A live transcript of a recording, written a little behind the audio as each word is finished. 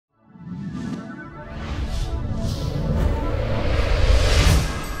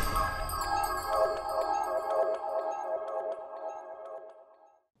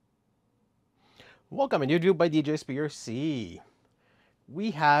Welcome, a new video by Djsprc.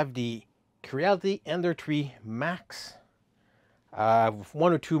 We have the Creality Ender 3 Max.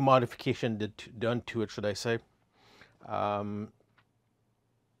 One or two modifications done to it, should I say.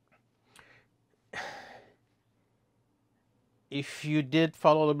 If you did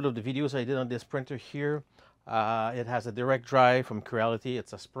follow a little bit of the videos I did on this printer here, it has a direct drive from Creality.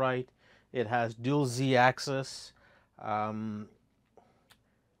 It's a Sprite. It has dual Z-axis.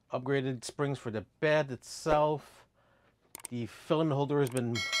 Upgraded springs for the bed itself. The filament holder has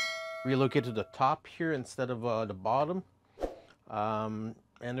been relocated to the top here instead of the bottom. And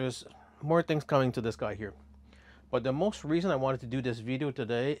there's more things coming to this guy here. But the most reason I wanted to do this video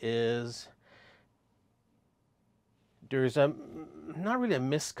today is there's not really a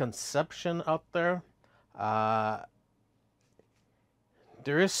misconception out there.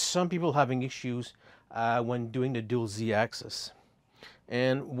 There is some people having issues when doing the dual Z-axis.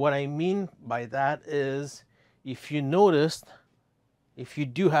 And what I mean by that is, if you noticed, if you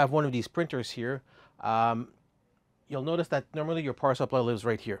do have one of these printers here, you'll notice that normally your power supply lives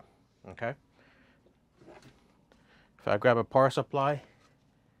right here, okay? If I grab a power supply,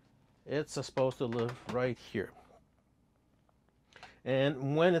 it's supposed to live right here.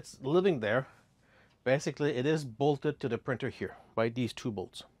 And when it's living there, basically it is bolted to the printer here by these two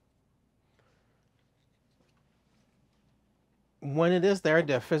bolts. When it is there,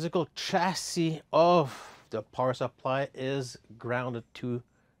 the physical chassis of the power supply is grounded to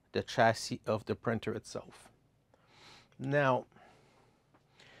the chassis of the printer itself. Now,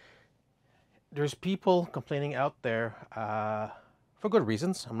 there's people complaining out there, for good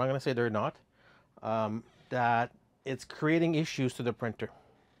reasons, I'm not going to say they're not, that it's creating issues to the printer.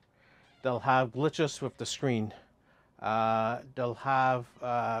 They'll have glitches with the screen. They'll have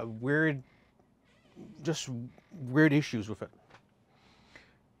weird issues with it.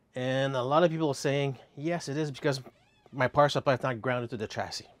 And a lot of people are saying, yes, it is because my power supply is not grounded to the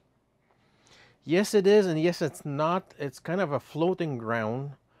chassis. Yes, it is, and yes, it's not. It's kind of a floating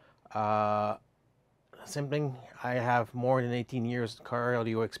ground. Same thing, I have more than 18 years car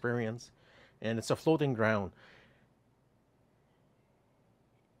audio experience, and it's a floating ground.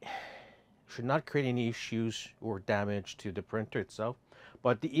 Should not create any issues or damage to the printer itself.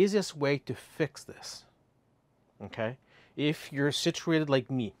 But the easiest way to fix this, okay, if you're situated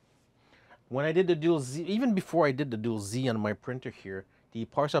like me, when I did the dual Z, even before I did the dual Z on my printer here, the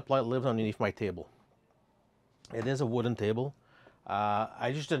power supply lived underneath my table. It is a wooden table.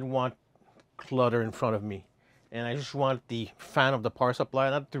 I just didn't want clutter in front of me. And I just want the fan of the power supply,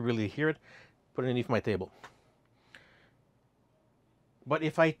 not to really hear it, put it underneath my table. But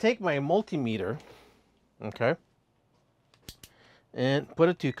if I take my multimeter, okay, and put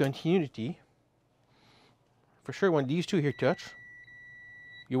it to continuity, for sure when these two here touch,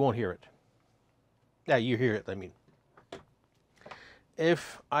 you won't hear it. Yeah, you hear it, I mean.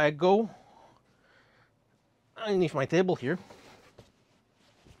 If I go underneath my table here,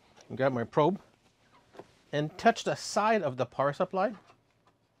 and grab my probe, and touch the side of the power supply,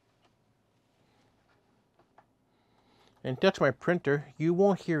 and touch my printer, you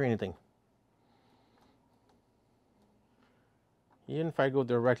won't hear anything. Even if I go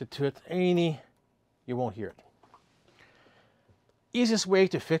directly to it, you won't hear it. Easiest way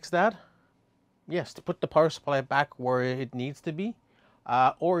to fix that, yes, to put the power supply back where it needs to be.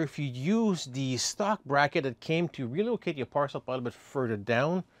 Or if you use the stock bracket that came to relocate your power supply a little bit further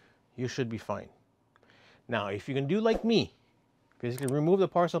down, you should be fine. Now, if you can do like me, basically remove the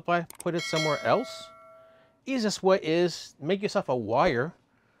power supply, put it somewhere else, easiest way is make yourself a wire,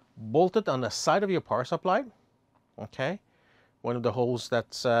 bolt it on the side of your power supply, okay? One of the holes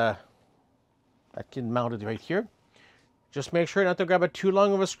that's that can mount it right here. Just make sure not to grab it too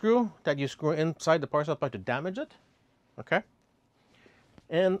long of a screw that you screw inside the power supply to damage it, okay?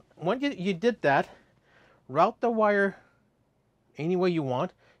 And when you did that, route the wire any way you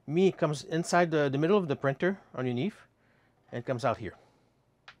want. Me, it comes inside the middle of the printer underneath, and it comes out here.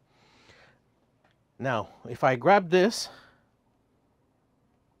 Now, if I grab this,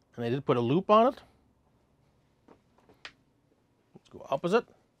 and I did put a loop on it, let's go opposite,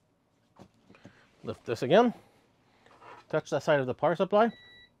 lift this again, touch the side of the power supply,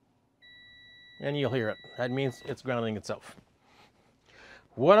 and you'll hear it. That means it's grounding itself.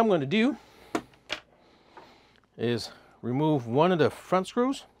 What I'm going to do is remove one of the front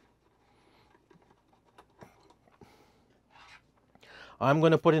screws. I'm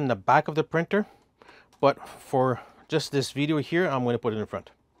going to put it in the back of the printer, but for just this video here, I'm going to put it in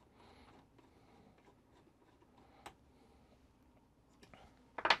front.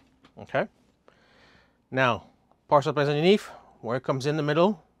 Okay. Now, power supply is underneath. Wire comes in the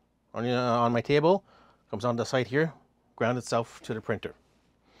middle on my table, comes on the side here, ground itself to the printer.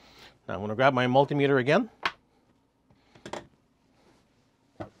 Now I'm going to grab my multimeter again.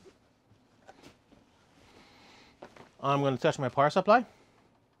 I'm going to touch my power supply,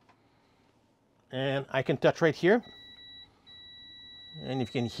 and I can touch right here, and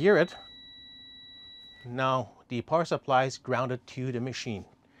if you can hear it, now the power supply is grounded to the machine.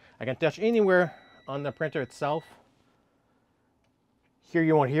 I can touch anywhere on the printer itself. Here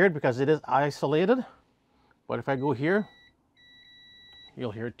you won't hear it because it is isolated, but if I go here,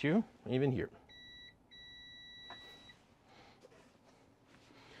 you'll hear it too, even here.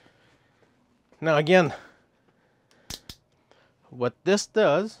 Now again, what this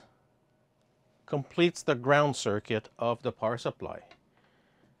does completes the ground circuit of the power supply.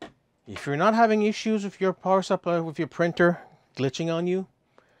 If you're not having issues with your power supply, with your printer glitching on you,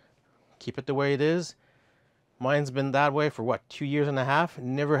 keep it the way it is. Mine's been that way for what, 2.5 years,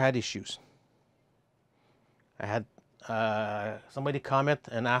 never had issues. I had somebody comment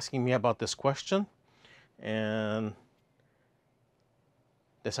and asking me about this question, and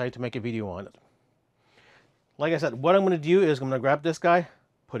decided to make a video on it. Like I said, what I'm going to do is I'm going to grab this guy,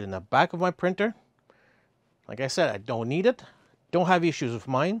 put it in the back of my printer. Like I said, I don't need it, don't have issues with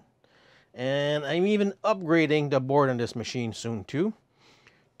mine, and I'm even upgrading the board on this machine soon too,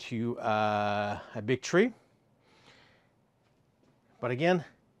 to a big tree. But again,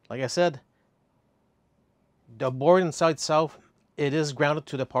 like I said, the board inside itself, it is grounded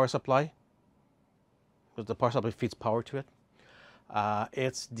to the power supply, because the power supply feeds power to it.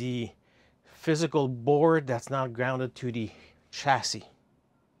 It's the physical board that's not grounded to the chassis.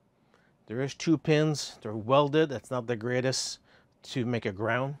 There is 2 pins, they're welded, that's not the greatest to make a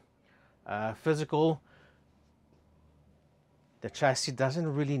ground. Physical, the chassis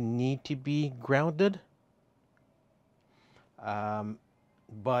doesn't really need to be grounded,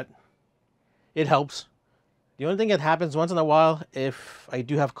 but it helps. The only thing that happens once in a while, if I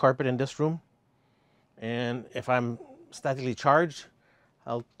do have carpet in this room, and if I'm statically charged,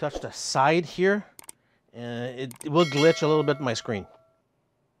 I'll touch the side here, and it will glitch a little bit my screen.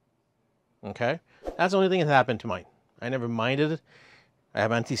 Okay, that's the only thing that happened to mine. I never minded it. I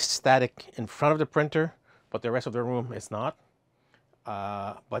have anti-static in front of the printer, but the rest of the room is not.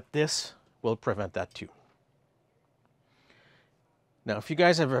 But this will prevent that too. Now, if you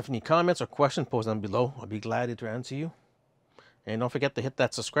guys have any comments or questions, post them below. I'll be glad to answer you. And don't forget to hit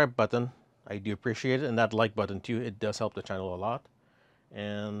that subscribe button. I do appreciate it. And that like button too. It does help the channel a lot.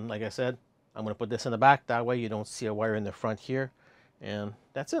 And like I said, I'm going to put this in the back. That way you don't see a wire in the front here. And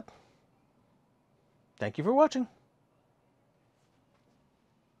that's it. Thank you for watching.